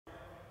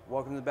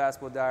Welcome to the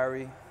Basketball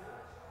Diary.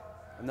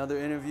 Another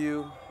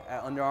interview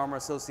at Under Armour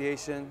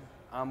Association.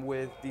 I'm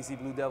with DC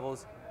Blue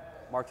Devils,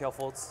 Markelle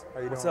Fultz. How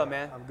you What's doing? up,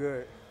 man? I'm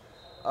good.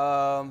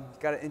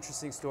 Got an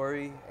interesting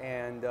story,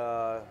 and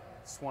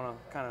just want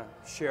to kind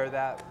of share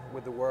that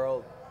with the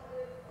world.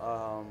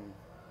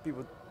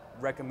 People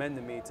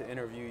recommended me to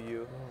interview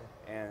you,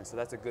 and so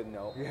that's a good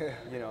note. Yeah.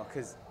 You know,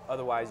 because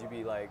otherwise you'd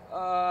be like,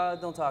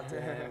 don't talk to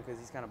him because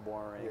he's kind of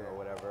boring or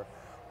whatever.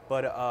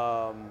 But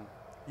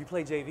you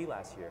played JV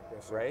last year,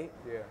 Yes, sir. right?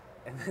 Yeah.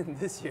 And then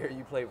this year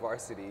you play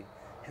varsity,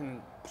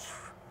 and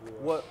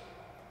Yeah.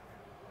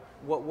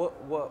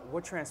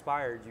 what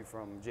transpired you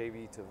from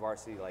JV to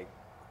varsity like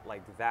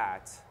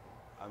that?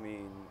 I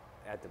mean,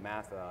 at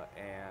DeMatha,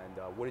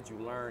 and what did you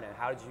learn, and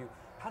how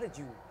did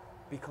you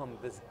become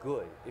this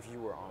good if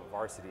you were on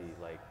varsity?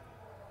 Like,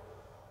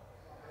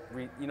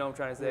 you know what I'm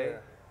trying to say? Yeah.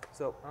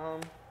 So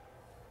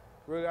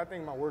Really, I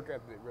think my work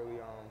ethic really.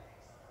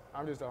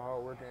 I'm just a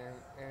hard worker,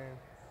 and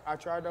I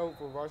tried out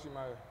for varsity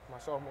my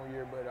sophomore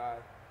year, but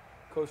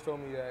coach told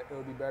me that it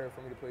would be better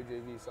for me to play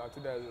JV, so I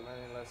took that as a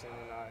learning lesson,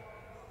 and I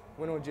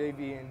went on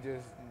JV and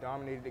just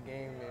dominated the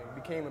game and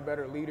became a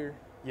better leader.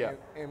 Yeah.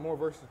 And more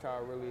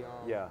versatile, really.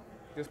 yeah.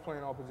 Just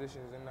playing all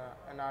positions,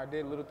 and I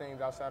did little things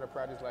outside of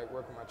practice, like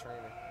working my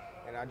training,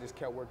 and I just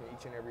kept working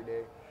each and every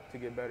day to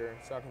get better,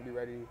 so I can be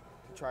ready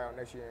to try out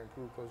next year and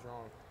prove Coach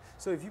wrong.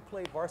 So if you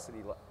played varsity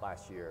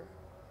last year,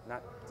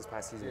 not this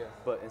past season, Yeah.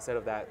 but instead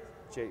of that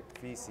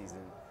JV season,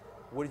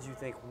 what did you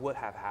think would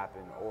have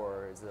happened?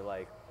 Or is it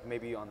like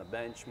maybe on the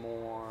bench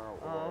more?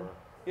 Or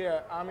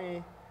Yeah, I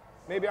mean,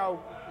 maybe I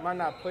might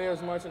not play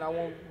as much and I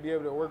won't be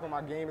able to work on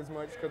my game as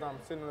much because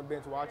I'm sitting on the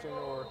bench watching,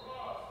 or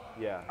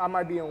yeah. I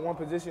might be in one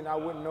position, I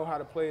wouldn't know how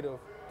to play the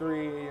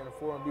 3 and the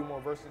 4 and be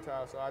more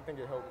versatile, so I think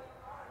it helped.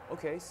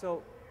 Okay,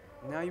 so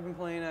now you've been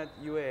playing at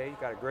UAA. You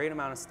got a great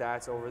amount of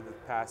stats over the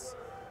past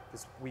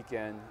this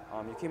weekend.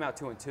 You came out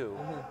 2-2,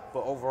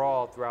 but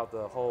overall throughout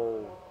the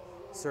whole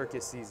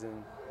circus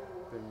season,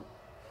 been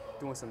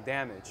doing some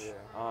damage.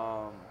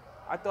 Yeah.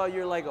 I thought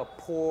you're like a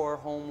poor,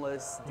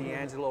 homeless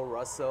D'Angelo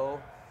Russell,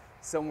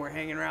 somewhere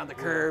hanging around the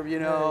curb, you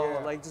know, Yeah.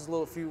 like just a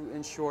little few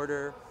inches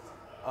shorter.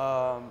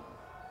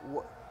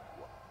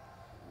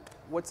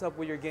 What's up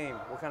with your game?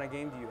 What kind of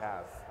game do you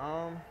have?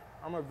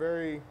 I'm a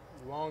very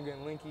long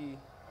and lanky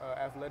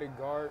athletic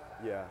guard,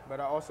 Yeah.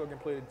 but I also can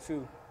play the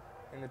 2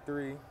 and the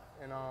 3,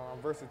 and I'm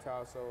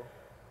versatile, so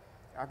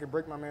I can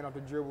break my man off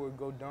the dribble,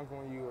 go dunk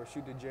on you, or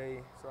shoot the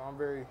J. So I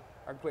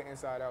can play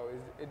inside out.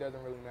 It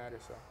doesn't really matter.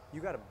 So You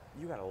got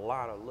a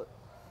lot of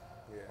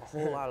a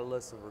whole lot of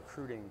lists of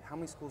recruiting. How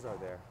many schools are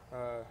there?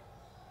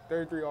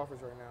 33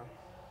 offers right now.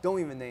 Don't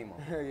even name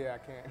them. Yeah, I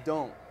can't.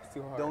 Don't. It's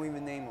too hard. Don't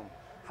even name them.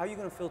 How are you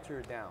gonna filter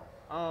it down?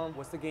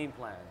 What's the game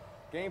plan?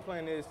 Game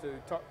plan is to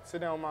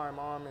sit down with my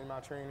mom and my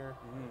trainer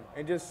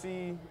and just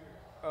see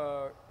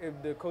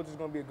if the coach is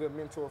going to be a good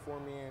mentor for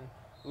me and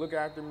look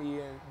after me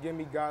and give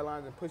me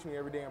guidelines and push me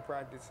every day in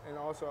practice. And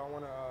also I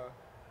want to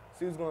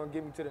see who's going to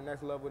get me to the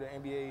next level, the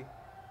NBA,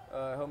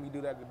 help me do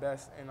that the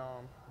best. And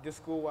just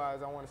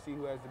school-wise, I want to see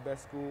who has the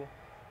best school.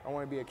 I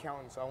want to be an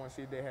accountant, so I want to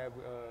see if they have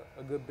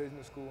a good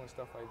business school and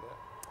stuff like that.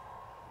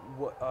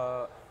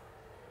 What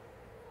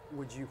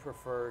would you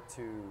prefer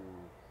to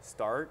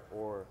start,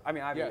 or I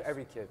mean, Yes.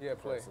 every kid Yeah,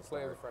 prefers to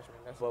play as a start. freshman.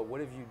 That's But what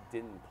if you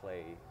didn't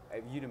play?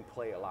 If you didn't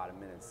play a lot of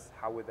minutes,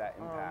 how would that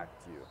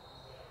impact you?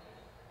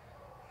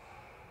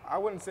 I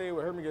wouldn't say it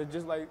would hurt me, because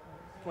just like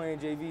playing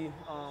JV,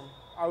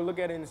 I would look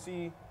at it and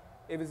see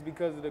if it's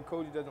because of the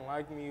coach doesn't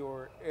like me,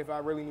 or if I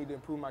really need to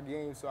improve my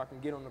game so I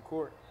can get on the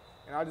court.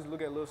 And I just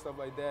look at little stuff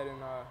like that,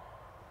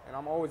 and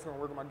I'm always going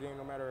to work on my game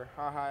no matter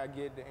how high I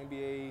get, the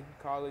NBA,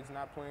 college,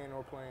 not playing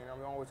or playing.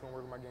 I'm always going to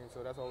work on my game,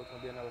 so that's always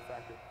going to be another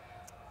factor.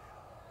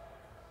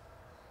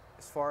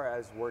 As far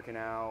as working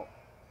out,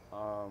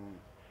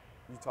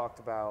 you talked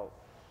about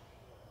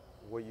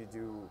what you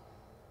do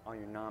on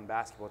your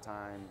non-basketball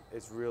time.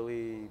 It's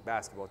really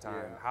basketball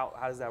time. Yeah.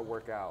 How does that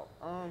work out?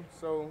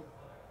 So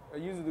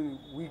usually the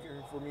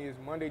weekend for me is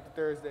Monday to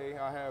Thursday.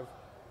 I have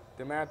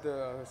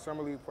DeMatha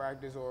summer league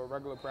practice or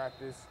regular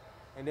practice,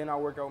 and then I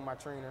work out with my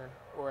trainer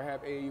or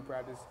have AAU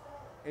practice.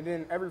 And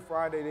then every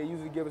Friday they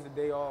usually give us a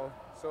day off.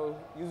 So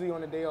usually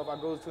on the day off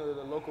I go to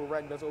the local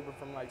rec that's open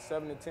from like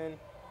 7 to 10,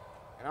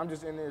 and I'm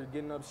just in there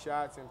getting up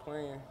shots and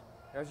playing.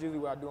 That's usually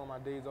what I do on my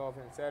days off.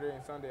 And Saturday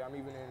and Sunday I'm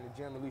even in the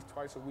gym at least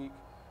twice a week,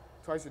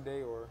 twice a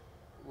day, or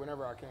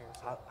whenever I can.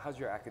 So. How's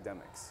your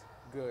academics?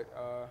 Good.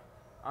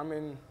 I'm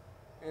in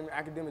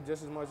academic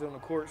just as much on the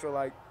court. So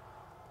like,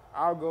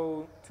 I'll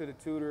go to the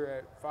tutor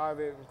at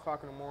 8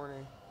 o'clock in the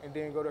morning, and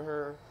then go to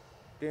her.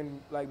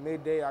 Then like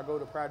midday, I go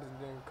to practice,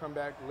 and then come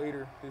back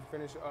later to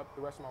finish up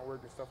the rest of my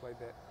work and stuff like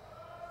that.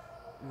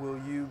 Will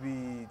you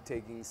be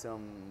taking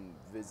some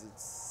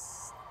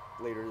visits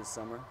later this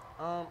summer?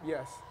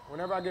 Yes.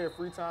 Whenever I get a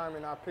free time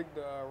and I pick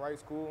the right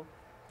school,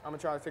 I'm gonna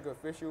try to take an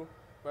official.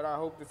 But I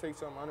hope to take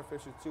some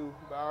unofficial too.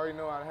 But I already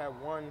know I have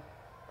one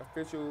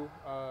official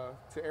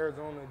to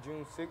Arizona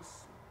June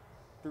 6th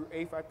through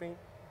 8th, I think.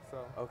 So.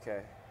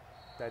 Okay.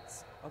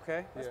 That's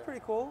okay. That's Yeah.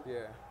 pretty cool.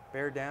 Yeah.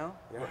 Bear down?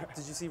 Yeah.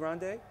 Did you see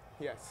Rondé?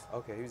 Yes.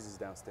 Okay, he was just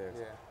downstairs.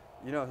 Yeah.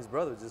 You know, his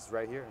brother was just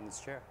right here in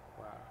this chair.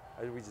 Wow.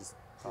 We just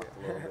talked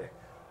a little bit.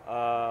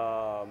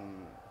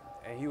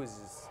 And he was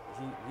just,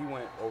 he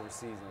went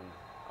overseas and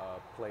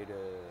played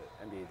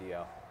NBA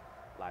DL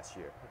last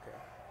year. Okay.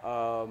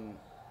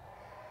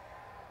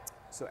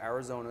 So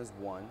Arizona's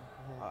won.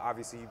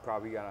 Obviously,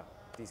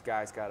 these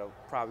guys gotta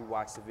probably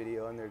watch the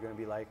video and they're gonna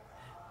be like,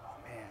 oh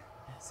man,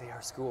 say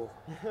our school,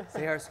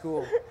 say our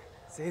school,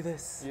 say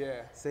this,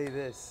 Yeah. say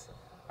this.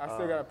 I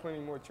still got plenty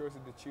more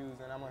choices to choose,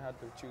 and I'm gonna have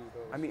to choose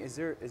those. I mean, is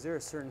there a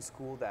certain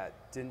school that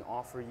didn't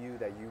offer you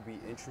that you'd be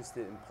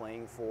interested in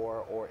playing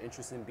for or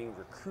interested in being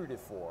recruited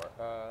for?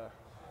 A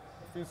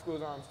few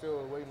schools I'm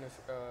still waiting to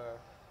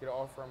get an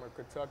offer from: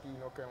 Kentucky,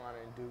 North Carolina,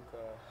 and Duke.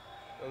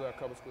 Those are a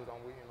couple schools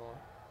I'm waiting on.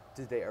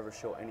 Did they ever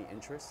show any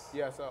interest?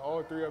 Yes,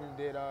 all three of them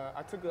did.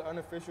 I took an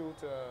unofficial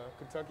to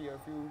Kentucky a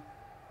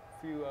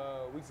few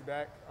weeks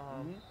back.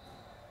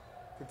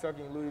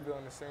 Kentucky and Louisville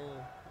on the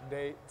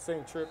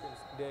same trip and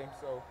day.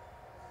 So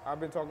I've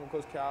been talking to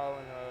Coach Cal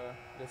and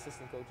the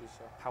assistant coaches.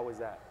 So How was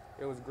that?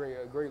 it was great,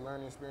 a great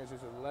learning experience.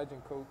 He's a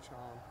legend coach.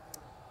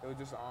 It was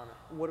just an honor.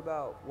 What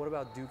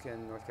about Duke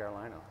and North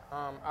Carolina?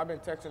 I've been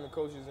texting the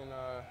coaches, and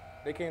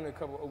they came to a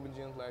couple open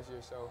gyms last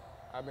year, so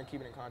I've been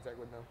keeping in contact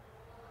with them.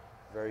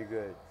 Very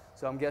good.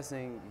 So I'm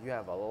guessing you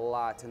have a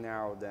lot to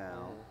narrow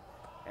down,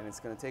 and it's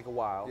going to take a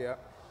while. Yeah.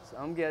 So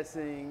I'm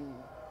guessing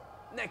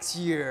next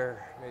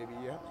year. Maybe,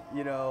 yeah.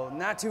 You know,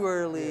 not too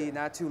early,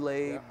 not too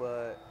late,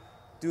 but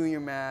doing your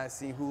math,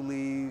 seeing who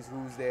leaves,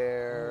 who's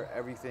there,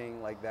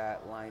 everything like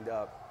that lined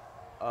up.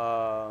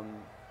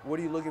 What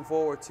are you looking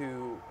forward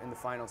to in the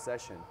final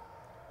session?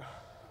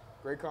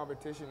 Great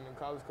competition, and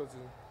college coaches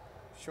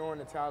showing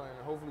the talent,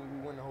 and hopefully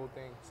we win the whole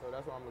thing. So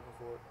that's what I'm looking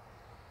forward.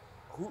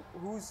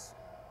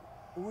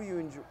 Who you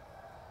enjoy?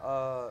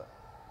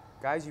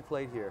 Guys you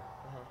played here.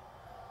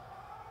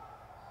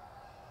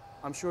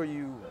 I'm sure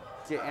you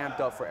get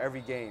amped up for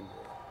every game,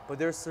 but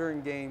there's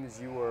certain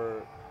games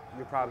you're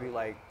probably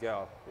like,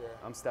 yo,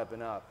 I'm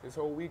stepping up. This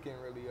whole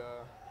weekend, really,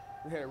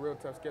 we had a real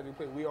tough schedule.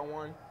 We played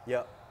 1-on-1.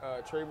 Yep.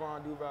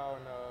 Trayvon Duval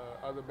and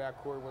other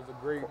backcourt was a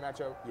great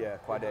matchup. Yeah,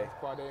 Quade.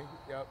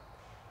 Yep.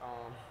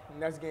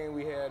 Next game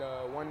we had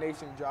One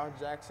Nation, Josh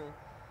Jackson,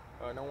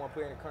 no one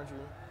player in the country.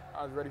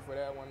 I was ready for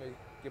that one, to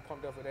get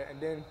pumped up for that.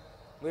 And then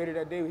later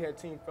that day we had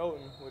Team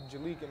Felton with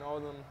Jalik and all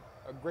of them,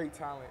 a great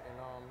talent. And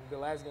the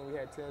last game we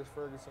had Terrence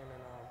Ferguson,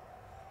 and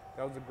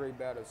that was a great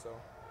battle, so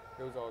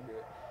it was all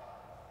good.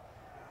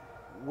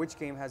 Which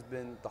game has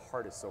been the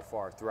hardest so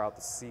far throughout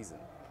the season?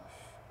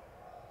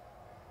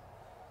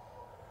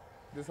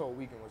 This whole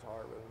weekend was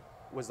hard, really.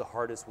 Was the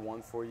hardest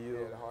one for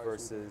you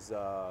versus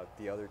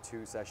the other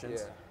two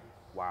sessions? Yeah.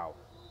 Wow.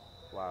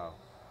 Wow.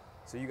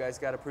 So you guys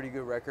got a pretty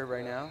good record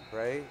right now,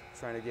 right?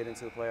 Trying to get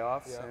into the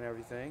playoffs and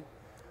everything.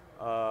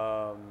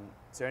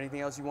 Is there anything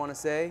else you want to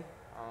say?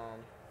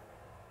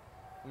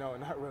 No,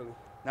 not really.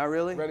 Not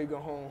really? Ready to go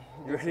home.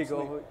 You ready to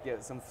go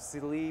get some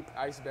sleep?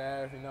 Ice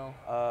bath, you know.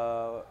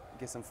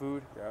 Get some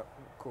food? Yeah,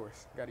 of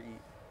course. Got to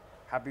eat.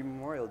 Happy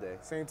Memorial Day.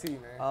 Same to you,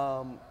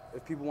 man.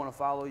 If people want to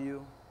follow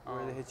you,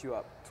 where do they hit you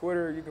up?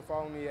 Twitter, you can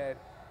follow me at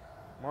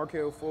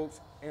Markelle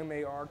Fultz,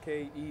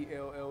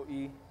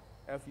 MarkelleFultz,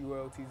 and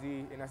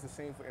that's the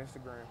same for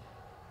Instagram.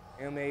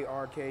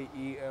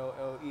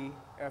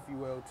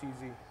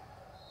 MarkelleFultz.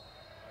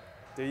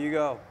 There you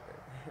go.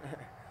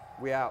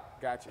 We out.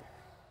 Gotcha.